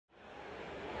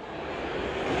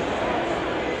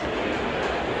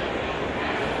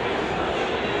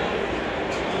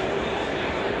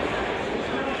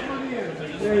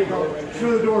There you go.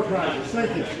 Through the door prizes.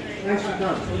 Thank you. Thanks for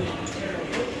coming.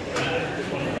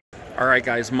 All right,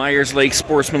 guys. Myers Lake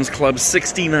Sportsman's Club's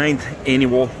 69th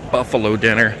annual Buffalo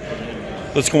Dinner.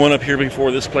 Let's go on up here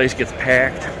before this place gets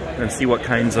packed and see what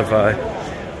kinds of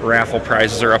raffle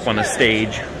prizes are up on the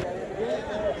stage.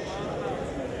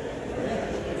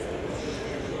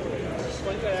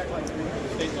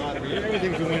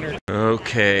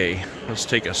 Okay, let's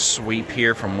take a sweep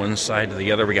here from one side to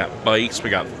the other. We got bikes, we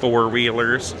got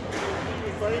four-wheelers.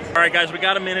 All right, guys, we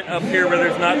got a minute up here where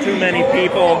there's not too many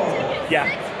people. Yeah,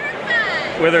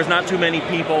 where there's not too many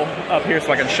people up here,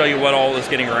 so I can show you what all is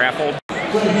getting raffled.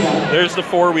 There's the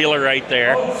four-wheeler right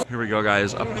there. Here we go,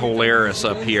 guys, a Polaris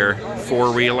up here,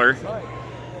 four-wheeler.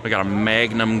 We got a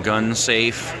Magnum gun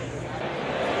safe.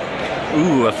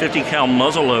 Ooh, a 50 cal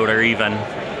muzzleloader even.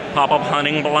 Pop-up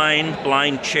hunting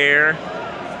blind chair.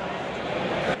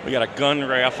 We got a gun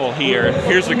raffle here.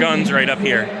 Here's the guns right up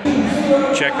here.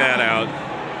 Check that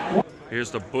out.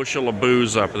 Here's the bushel of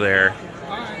booze up there.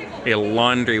 A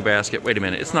laundry basket. Wait a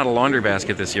minute, it's not a laundry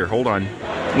basket this year. Hold on.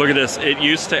 Look at this. It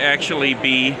used to actually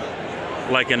be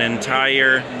like an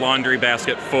entire laundry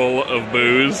basket full of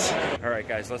booze. All right,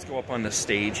 guys, let's go up on the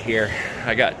stage here.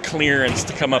 I got clearance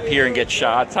to come up here and get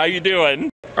shots. How you doing?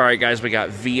 All right, guys, we got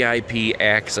VIP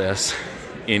access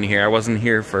in here. I wasn't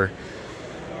here for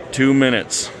 2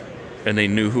 minutes, and they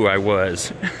knew who I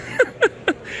was.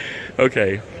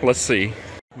 Okay, let's see.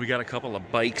 We got a couple of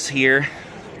bikes here.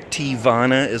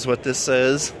 Tivana is what this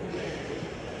says.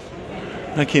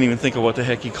 I can't even think of what the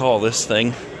heck you call this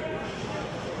thing.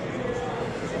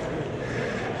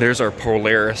 There's our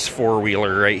Polaris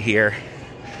four-wheeler right here.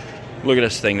 Look at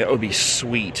this thing. That would be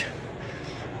sweet.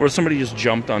 What if somebody just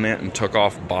jumped on it and took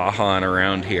off Bajan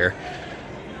around here?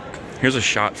 Here's a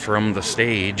shot from the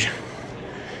stage.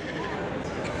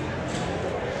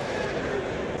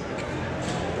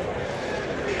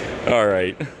 All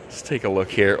right, let's take a look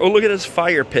here. Oh, look at this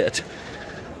fire pit.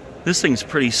 This thing's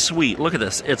pretty sweet. Look at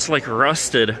this. It's like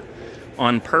rusted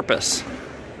on purpose.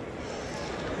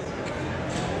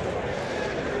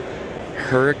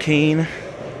 Hurricane.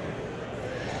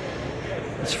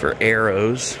 It's for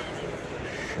arrows.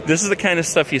 This is the kind of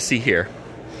stuff you see here.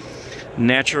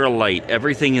 Natural light.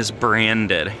 Everything is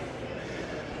branded.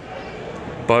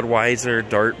 Budweiser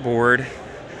dartboard.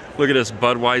 Look at this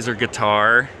Budweiser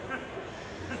guitar.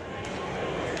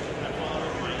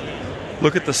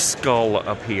 Look at the skull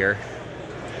up here.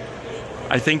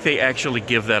 I think they actually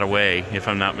give that away, if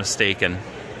I'm not mistaken.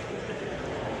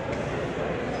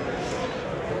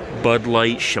 Bud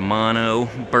Light, Shimano,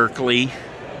 Berkeley.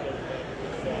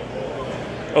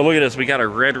 Oh, look at this. We got a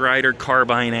Red Ryder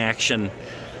carbine action.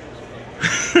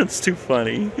 That's too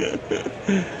funny.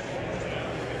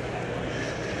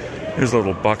 There's a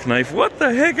little buck knife. What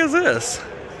the heck is this?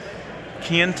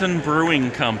 Canton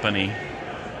Brewing Company.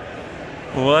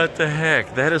 What the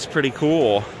heck? That is pretty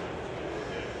cool.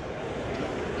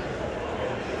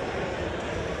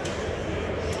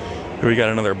 Here we got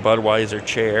another Budweiser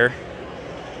chair.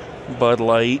 Bud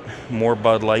Light. More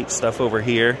Bud Light stuff over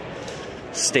here.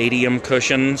 Stadium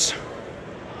cushions.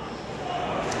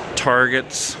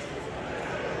 Targets.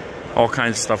 All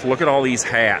kinds of stuff. Look at all these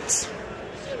hats.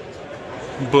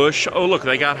 Bush. Oh, look,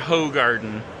 they got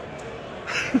Hogarden.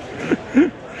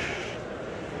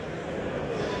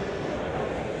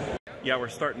 Yeah, we're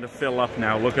starting to fill up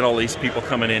now. Look at all these people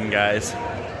coming in, guys.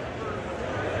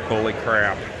 Holy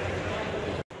crap.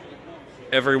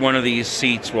 Every one of these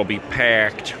seats will be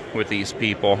packed with these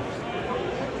people.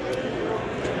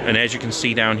 And as you can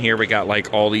see down here, we got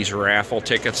like all these raffle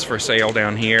tickets for sale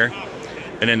down here.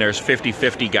 And then there's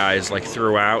 50-50 guys like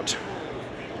throughout.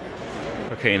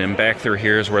 Okay, and then back through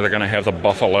here is where they're gonna have the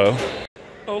buffalo.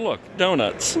 Oh look,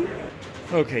 donuts.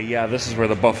 Okay, yeah, this is where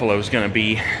the buffalo's gonna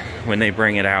be when they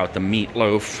bring it out. The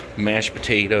meatloaf, mashed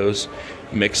potatoes,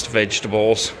 mixed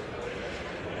vegetables.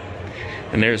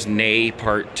 And there's Nay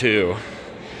Part 2.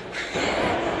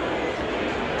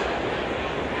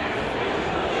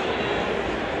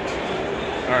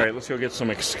 Alright, let's go get some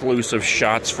exclusive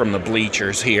shots from the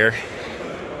bleachers here.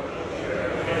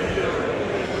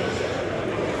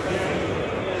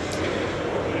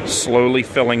 Slowly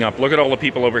filling up. Look at all the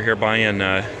people over here buying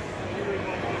the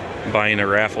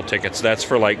raffle tickets. That's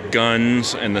for like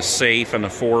guns and the safe and the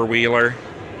four-wheeler.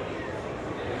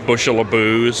 Bushel of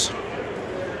booze.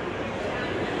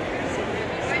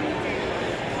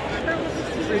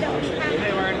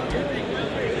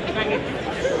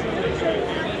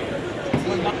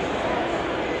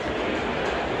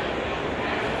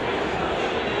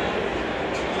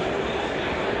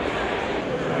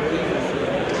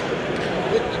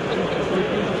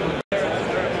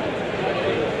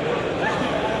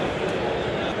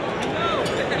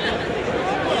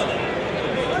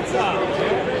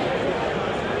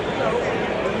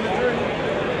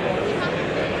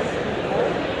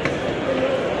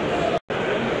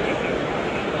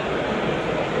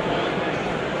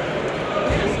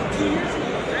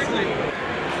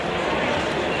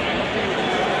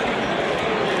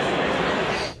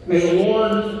 May the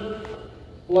Lord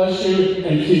bless you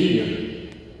and keep you.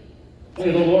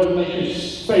 May the Lord make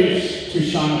his face to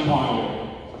shine upon you.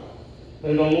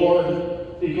 May the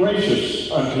Lord be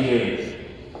gracious unto you.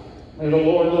 May the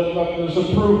Lord lift up his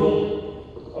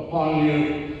approval upon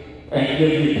you and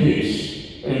give you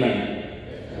peace. Amen.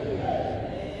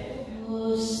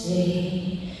 Oh,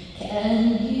 say,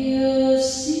 can you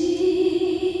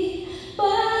see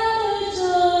by the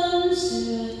dawn's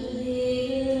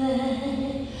early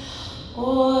light,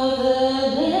 o'er the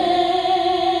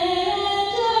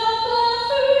land of the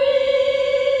free,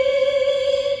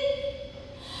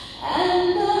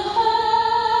 and the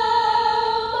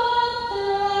home of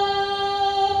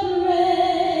the brave?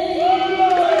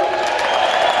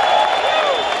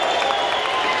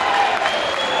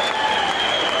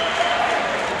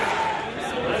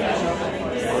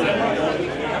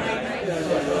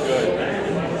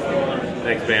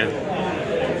 Thanks, man.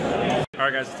 All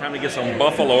right, guys, it's time to get some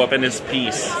buffalo up in this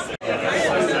piece.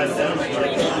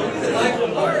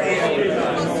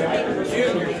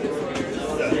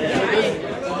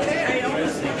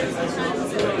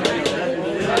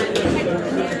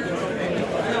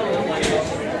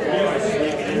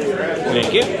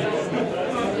 Thank you.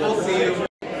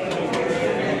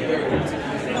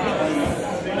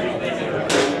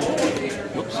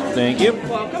 Oops, thank you.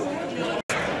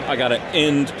 I got an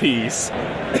end piece.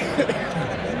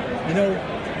 You know,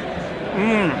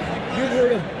 you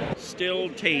heard of Still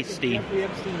tasty. Jeffrey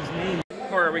Epstein's name.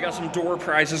 All right, we got some door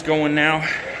prizes going now.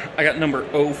 I got number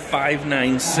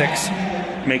 0596,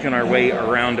 making our way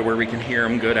around to where we can hear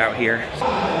them good out here.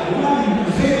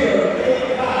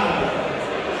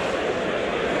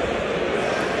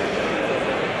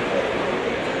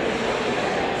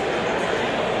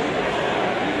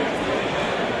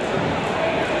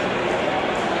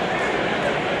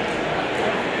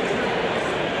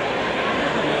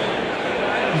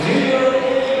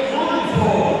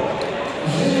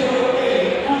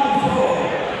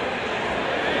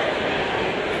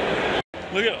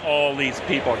 Look at all these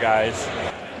people, guys.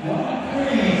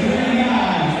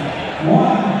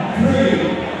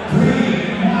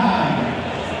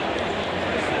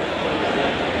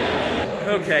 1339.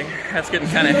 Okay, that's getting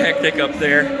kind of hectic up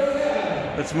there.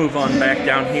 Let's move on back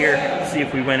down here, see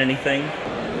if we win anything.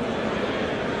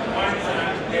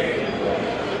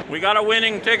 We got a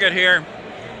winning ticket here.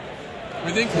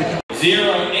 I think we can.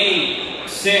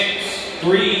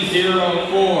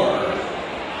 086304.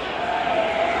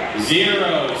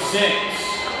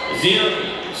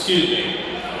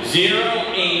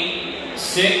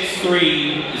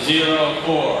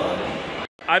 086304.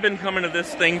 I've been coming to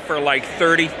this thing for like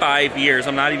 35 years.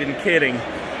 I'm not even kidding.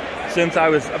 Since I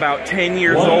was about 10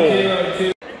 years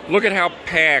old. Look at how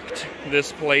packed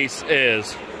this place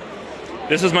is.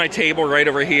 This is my table right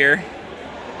over here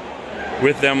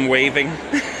with them waving.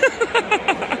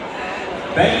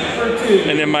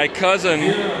 And then my cousin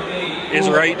is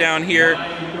right down here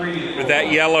with that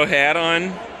yellow hat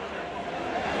on.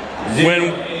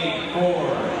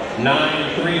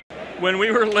 When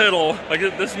we were little, like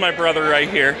this is my brother right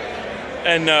here,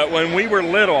 and when we were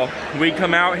little, we'd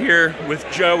come out here with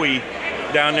Joey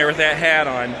down there with that hat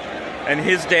on, and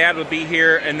his dad would be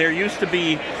here, and there used to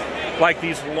be like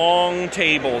these long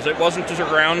tables. It wasn't just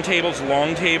round tables,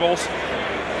 long tables,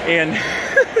 and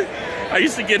I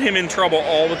used to get him in trouble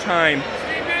all the time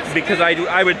because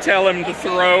I would tell him to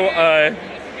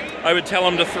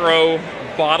throw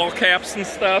bottle caps and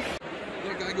stuff.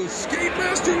 That guy goes, Skate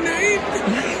Master Nate!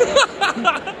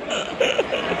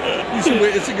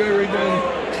 It's a guy right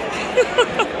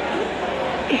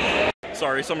down.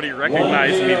 Sorry, somebody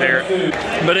recognized me there.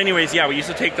 But anyways, yeah, we used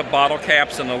to take the bottle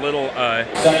caps and the little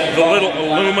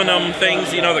aluminum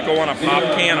things, you know, that go on a pop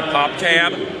can, a pop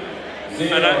tab.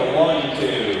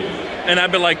 And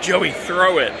I'd be like, Joey,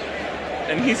 throw it.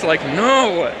 And he's like,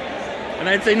 no. And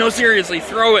I'd say, no, seriously,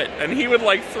 throw it. And he would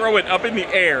like throw it up in the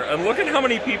air. And look at how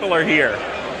many people are here.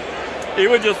 It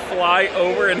would just fly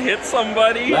over and hit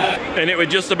somebody. And it would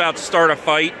just about start a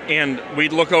fight. And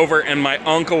we'd look over and my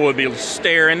uncle would be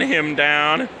staring him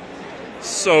down.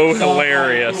 So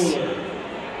hilarious.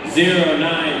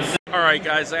 09. All right,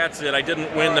 guys, that's it. I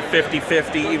didn't win the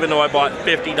 50-50, even though I bought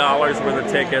 $50 worth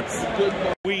of tickets.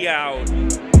 We out.